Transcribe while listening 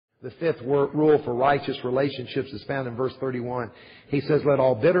The fifth rule for righteous relationships is found in verse 31. He says, let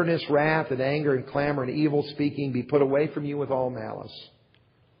all bitterness, wrath, and anger, and clamor, and evil speaking be put away from you with all malice.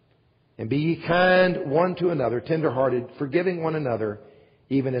 And be ye kind one to another, tenderhearted, forgiving one another,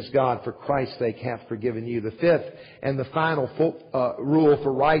 even as God, for Christ's sake, hath forgiven you. The fifth and the final rule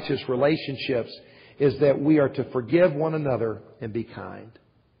for righteous relationships is that we are to forgive one another and be kind.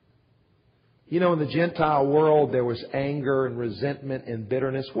 You know, in the Gentile world, there was anger and resentment and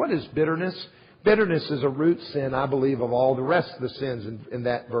bitterness. What is bitterness? Bitterness is a root sin, I believe, of all the rest of the sins in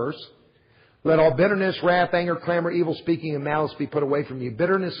that verse. Let all bitterness, wrath, anger, clamor, evil speaking, and malice be put away from you.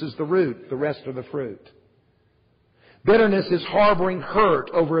 Bitterness is the root. The rest are the fruit. Bitterness is harboring hurt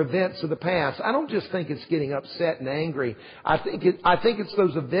over events of the past. I don't just think it's getting upset and angry. I think it's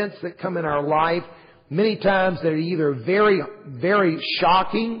those events that come in our life. Many times they're either very, very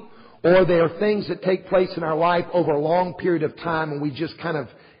shocking, or they are things that take place in our life over a long period of time and we just kind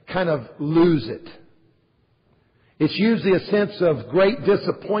of lose it. It's usually a sense of great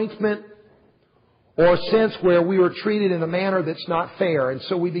disappointment or a sense where we were treated in a manner that's not fair. And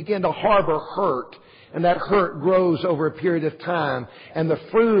so we begin to harbor hurt. And that hurt grows over a period of time. And the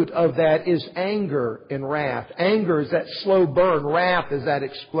fruit of that is anger and wrath. Anger is that slow burn. Wrath is that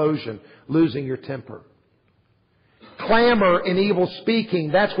explosion, losing your temper. Clamor and evil speaking,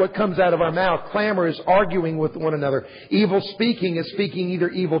 that's what comes out of our mouth. Clamor is arguing with one another. Evil speaking is speaking either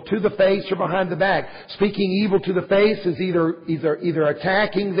evil to the face or behind the back. Speaking evil to the face is either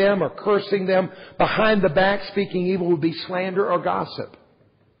attacking them or cursing them. Behind the back, speaking evil would be slander or gossip.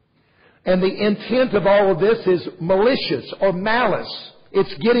 And the intent of all of this is malicious or malice.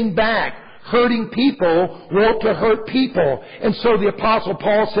 It's getting back. Hurting people want to hurt people. And so the Apostle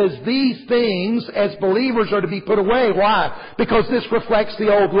Paul says these things as believers are to be put away. Why? Because this reflects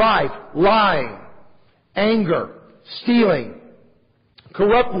the old life. Lying, anger, stealing,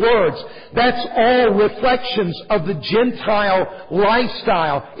 corrupt words. That's all reflections of the Gentile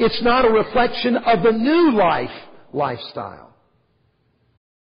lifestyle. It's not a reflection of the new lifestyle.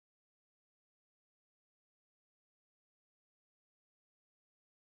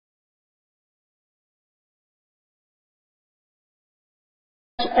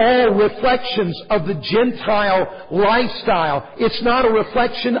 All reflections of the Gentile lifestyle. It's not a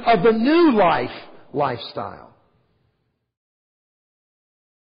reflection of the new lifestyle.